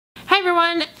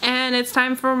everyone, and it's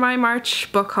time for my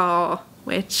March book haul,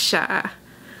 which I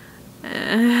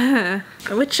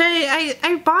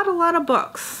bought a lot of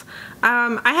books.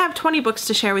 I have 20 books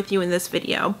to share with you in this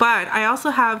video, but I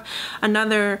also have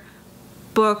another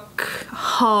book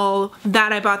haul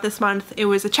that I bought this month. It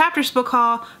was a chapters book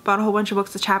haul, bought a whole bunch of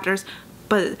books of chapters,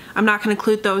 but I'm not going to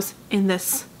include those in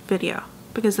this video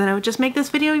because then it would just make this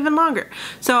video even longer.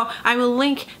 So I will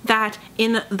link that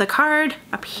in the card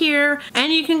up here,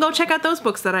 and you can go check out those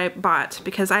books that I bought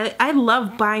because I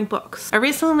love buying books. I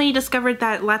recently discovered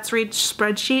that Let's Read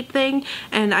spreadsheet thing,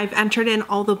 and I've entered in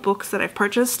all the books that I've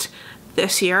purchased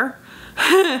this year.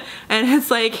 And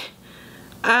it's like,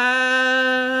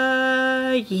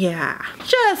 yeah,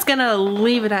 just gonna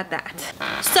leave it at that.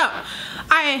 So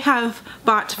I have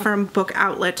bought from Book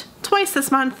Outlet twice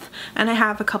this month, and I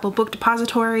have a couple Book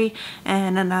Depository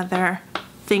and another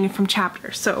thing from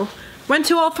Chapters. So went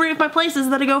to all three of my places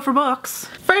that I go for books.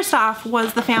 First off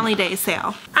was the Family Day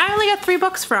sale. I only got 3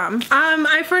 books from.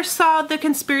 I first saw The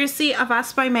Conspiracy of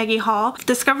Us by Maggie Hall.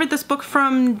 Discovered this book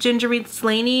from Ginger Reed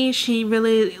Slaney. She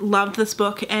really loved this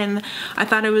book, and I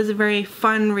thought it was a very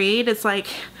fun read. It's like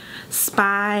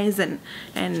spies and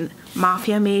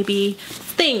mafia, maybe.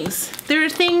 There are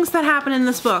things that happen in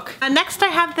this book. Next I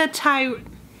have The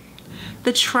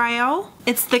Trial.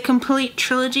 It's the complete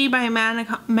trilogy by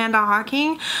Amanda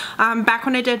Hocking. Back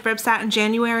when I did RibSat in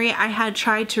January, I had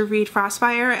tried to read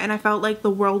Frostfire, and I felt like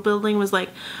the world building was like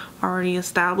already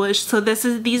established. So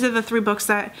these are the 3 books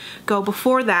that go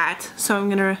before that. So I'm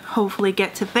gonna hopefully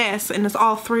get to this, and it's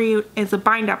all 3 is a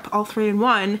bind up, all 3 in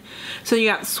one. So you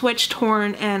got Switch,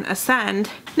 Torn, and Ascend.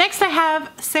 Next I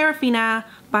have Seraphina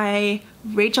by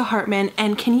Rachel Hartman,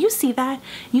 and can you see that?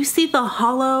 You see the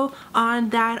hollow on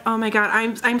that? Oh my god,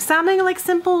 I'm sounding like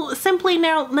simply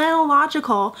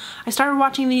nailogical. I started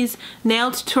watching these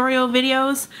nail tutorial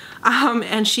videos,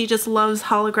 and she just loves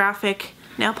holographic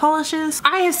nail polishes.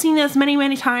 I have seen this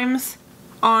many times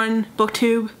on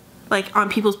BookTube, like on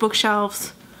people's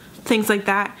bookshelves, things like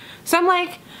that. So I'm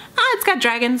like, it's got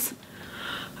dragons.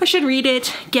 I should read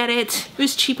it, get it. It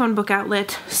was cheap on Book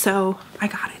Outlet, so I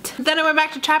got it. Then I went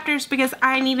back to Chapters because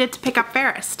I needed to pick up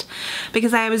Fairest,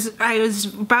 because I was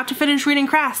about to finish reading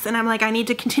Crest, and I'm like, I need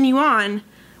to continue on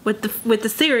with the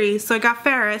series, so I got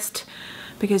Fairest.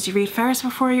 Because you read Fairest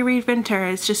before you read Winter.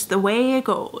 It's just the way it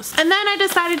goes. And then I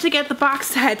decided to get the box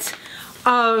set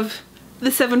of the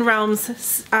Seven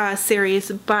Realms series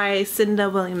by Cinda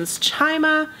Williams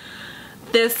Chima.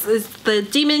 This is the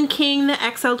Demon King, the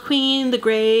Exiled Queen, the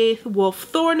Grey Wolf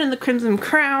Thorn, and the Crimson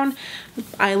Crown.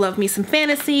 I love me some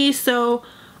fantasy, so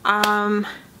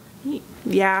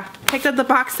yeah, picked up the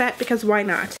box set because why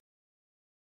not?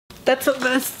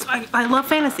 I love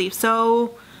fantasy,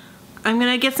 so I'm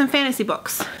gonna get some fantasy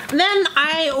books. Then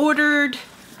I ordered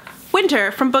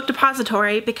Winter from Book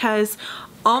Depository because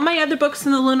all my other books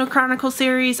in the Luna Chronicle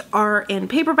series are in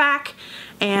paperback,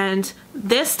 and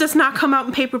this does not come out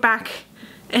in paperback,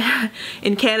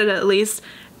 in Canada at least,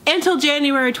 until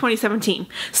January 2017.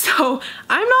 So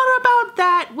I'm not about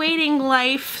that waiting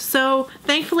life, so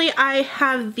thankfully I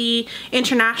have the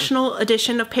international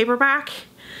edition of paperback.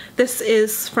 This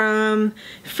is from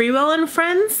Freewell and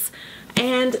Friends,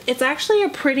 and it's actually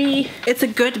it's a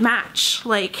good match.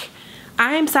 Like,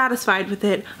 I am satisfied with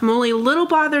it. I'm only a little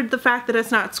bothered the fact that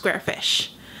it's not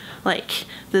Squarefish. Like,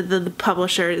 the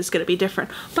publisher is gonna be different.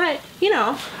 But, you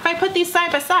know, if I put these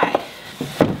side by side,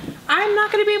 I'm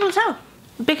not gonna be able to tell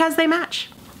because they match.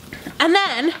 And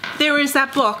then there was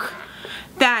that book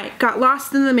that got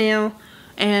lost in the mail,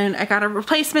 and I got a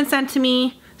replacement sent to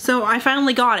me, so I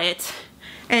finally got it.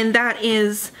 And that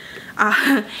is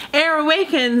Air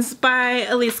Awakens by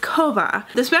Elise Kova.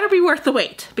 This better be worth the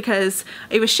wait because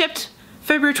it was shipped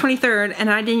February 23rd and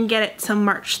I didn't get it till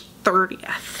March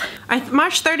 30th.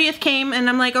 March 30th came and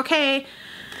I'm like, okay,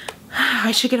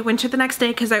 I should get a Winter the next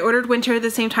day because I ordered Winter at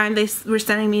the same time they were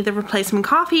sending me the replacement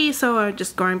copy, so I'm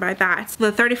just going by that.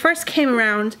 The 31st came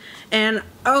around and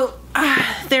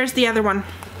there's the other one.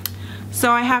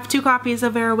 So I have 2 copies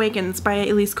of Air Awakens by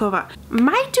Elise Kova.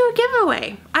 Might do a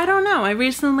giveaway. I don't know. I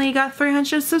recently got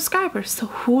 300 subscribers, so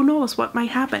who knows what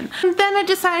might happen. And then I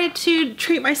decided to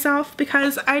treat myself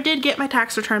because I did get my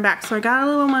tax return back, so I got a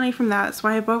little money from that. That's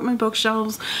why I bought my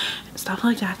bookshelves and stuff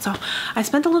like that. So I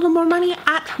spent a little more money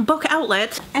at Book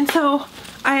Outlet, and so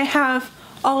I have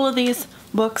all of these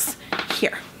books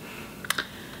here.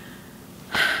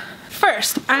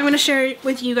 First, I'm going to share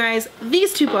with you guys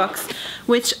these two books,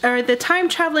 which are the Time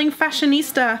Traveling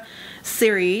Fashionista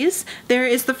series. There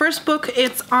is the first book,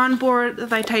 it's On Board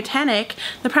the Titanic.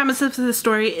 The premise of the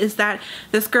story is that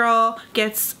this girl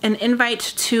gets an invite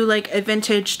to like a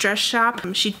vintage dress shop.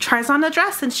 She tries on a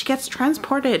dress and she gets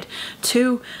transported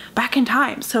to back in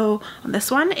time. So on this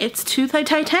one, it's to the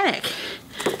Titanic.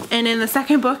 And in the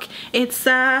second book, it's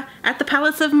at the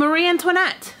Palace of Marie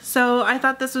Antoinette. So I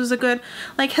thought this was a good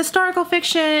like historical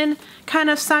fiction, kind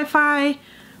of sci-fi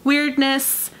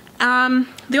weirdness.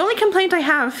 The only complaint I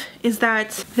have is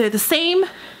that they're the same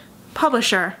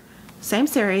publisher, same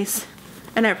series,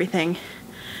 and everything,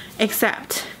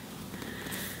 except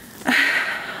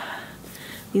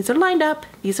these are lined up,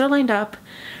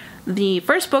 The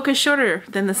first book is shorter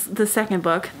than the second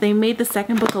book. They made the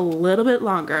second book a little bit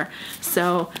longer,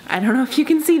 so I don't know if you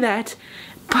can see that,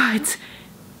 but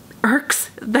irks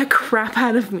the crap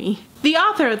out of me. The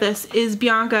author of this is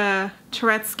Bianca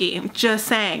Turetsky. Just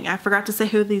saying, I forgot to say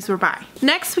who these were by.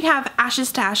 Next we have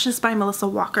Ashes to Ashes by Melissa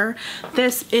Walker.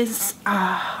 This is,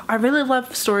 I really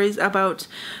love stories about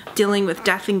dealing with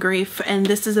death and grief, and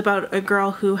this is about a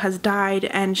girl who has died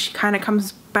and she kind of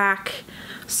comes back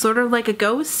sort of like a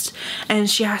ghost, and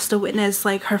she has to witness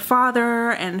like her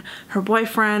father and her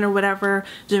boyfriend or whatever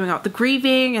doing out the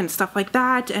grieving and stuff like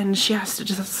that, and she has to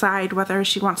decide whether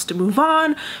she wants to move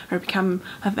on or become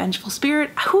a vengeful spirit.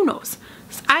 Who knows?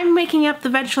 I'm making up the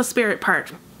vengeful spirit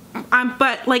part,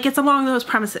 but like it's along those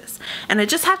premises. And I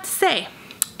just have to say,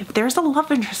 if there's a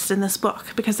love interest in this book,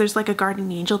 because there's like a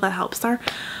guardian angel that helps her,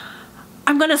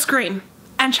 I'm gonna scream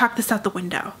and chuck this out the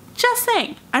window. Just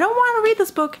saying, I don't want to read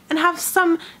this book and have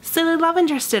some silly love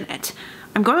interest in it.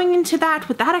 I'm going into that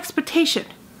with that expectation.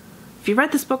 If you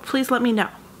read this book, please let me know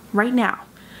right now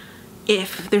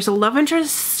if there's a love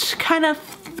interest kind of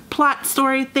plot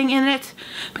story thing in it,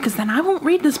 because then I won't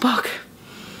read this book.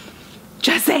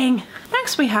 Just saying.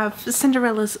 Next we have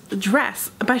Cinderella's Dress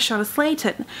by Shada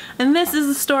Slayton, and this is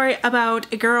a story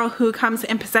about a girl who comes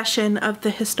in possession of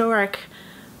the historic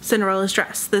Cinderella's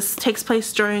dress. This takes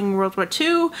place during World War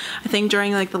II, I think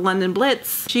during like the London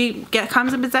Blitz. She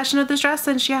comes in possession of this dress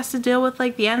and she has to deal with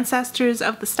like the ancestors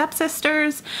of the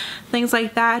stepsisters, things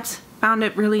like that. Found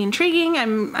it really intriguing.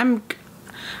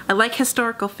 I like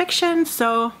historical fiction,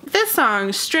 so this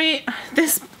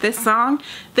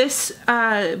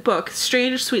book,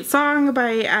 Strange Sweet Song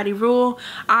by Addie Rule,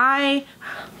 I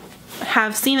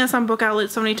have seen this on Book Outlet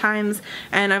so many times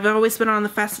and I've always been on the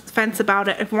fence about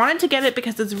it. I've wanted to get it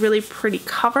because it's a really pretty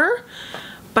cover,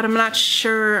 but I'm not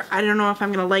sure, I don't know if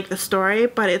I'm gonna like the story,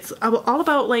 but it's all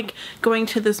about like going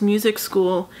to this music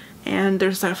school and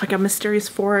there's like a mysterious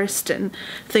forest and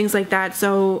things like that.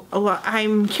 So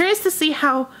I'm curious to see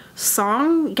how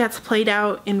song gets played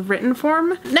out in written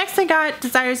form. Next I got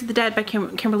Desires of the Dead by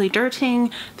Kimberly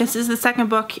Derting. This is the second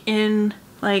book in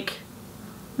like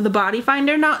the Body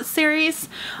Finder series.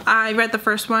 I read the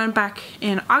first one back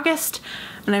in August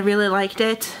and I really liked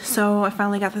it, so I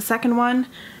finally got the second one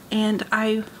and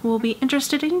I will be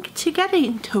interested in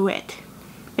getting to it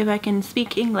if I can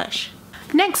speak English.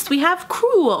 Next we have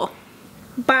Cruel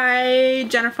by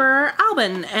Jennifer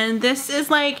Albin, and this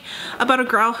is like about a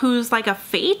girl who's like a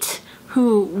fate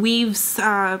who weaves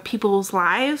people's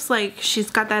lives. Like she's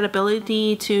got that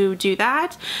ability to do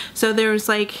that, so there's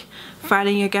like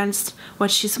fighting against what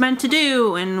she's meant to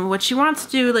do and what she wants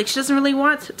to do. Like she doesn't really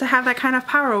want to have that kind of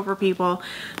power over people.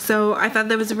 So I thought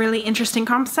that was a really interesting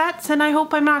concept and I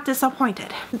hope I'm not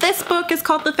disappointed. This book is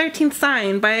called The 13th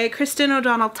Sign by Kristen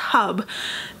O'Donnell Tubb.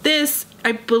 This,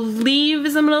 I believe,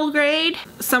 is a middle grade.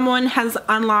 Someone has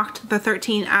unlocked the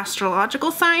 13th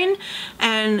astrological sign,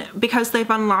 and because they've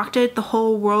unlocked it, the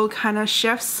whole world kind of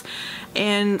shifts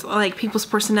and like people's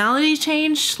personality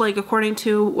change, like according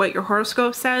to what your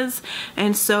horoscope says.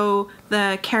 And so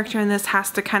the character in this has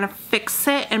to kind of fix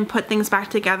it and put things back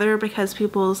together because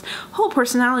people's whole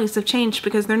personalities have changed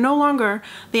because they're no longer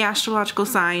the astrological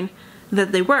sign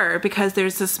that they were, because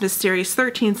there's this mysterious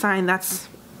 13th sign that's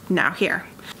now here.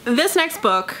 This next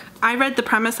book, I read the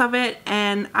premise of it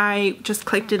and I just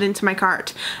clicked it into my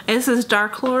cart. This is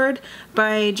Dark Lord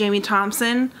by Jamie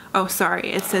Thompson. Oh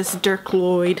sorry, it says Dirk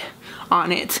Lloyd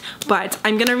on it, but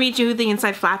I'm gonna read you the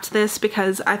inside flap to this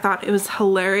because I thought it was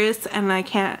hilarious and I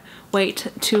can't wait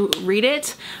to read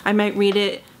it. I might read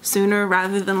it sooner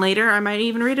rather than later. I might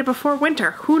even read it before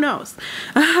winter, who knows.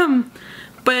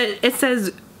 But it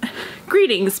says,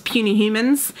 "Greetings, puny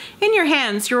humans. In your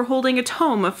hands you are holding a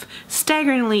tome of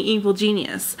staggeringly evil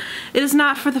genius. It is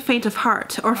not for the faint of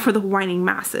heart or for the whining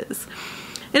masses.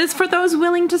 It is for those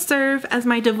willing to serve as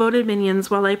my devoted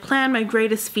minions while I plan my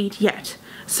greatest feat yet.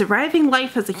 surviving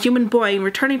life as a human boy and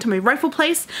returning to my rightful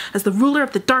place as the ruler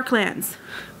of the Darklands.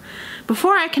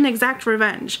 Before I can exact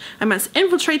revenge, I must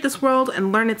infiltrate this world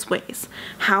and learn its ways.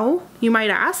 How, you might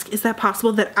ask, is that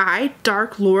possible that I,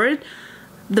 Dark Lord,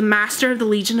 the master of the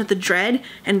Legion of the Dread,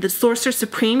 and the Sorcerer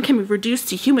Supreme can be reduced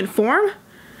to human form?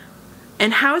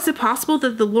 And how is it possible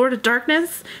that the Lord of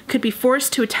Darkness could be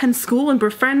forced to attend school and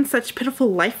befriend such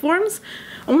pitiful life forms?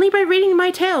 Only by reading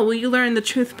my tale will you learn the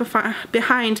truth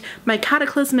behind my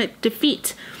cataclysmic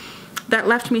defeat that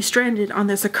left me stranded on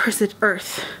this accursed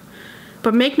earth.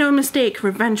 But make no mistake,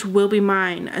 revenge will be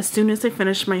mine as soon as I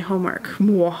finish my homework.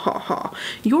 Mwahaha.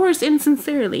 Yours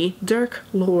insincerely, Dirk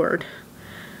Lord.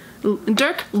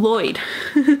 Dirk Lloyd,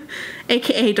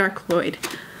 aka Dark Lloyd.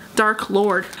 Dark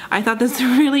Lord. I thought this was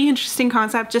a really interesting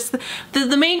concept. Just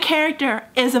the main character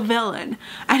is a villain,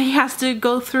 and he has to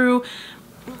go through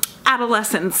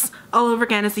adolescence all over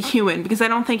again as a human, because I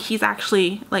don't think he's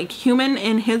actually like human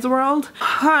in his world.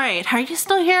 Alright, are you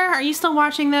still here? Are you still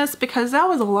watching this? Because that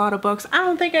was a lot of books. I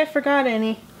don't think I forgot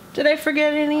any. Did I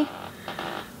forget any?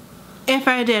 If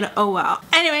I did, oh well.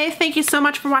 Anyway, thank you so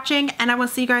much for watching, and I will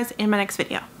see you guys in my next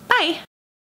video. Bye!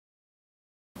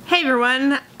 Hey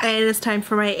everyone, it is time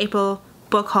for my April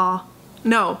book haul.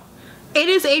 No, it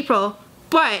is April,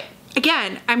 but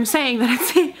again, I'm saying that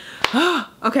it's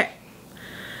okay.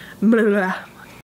 Blah, blah, blah.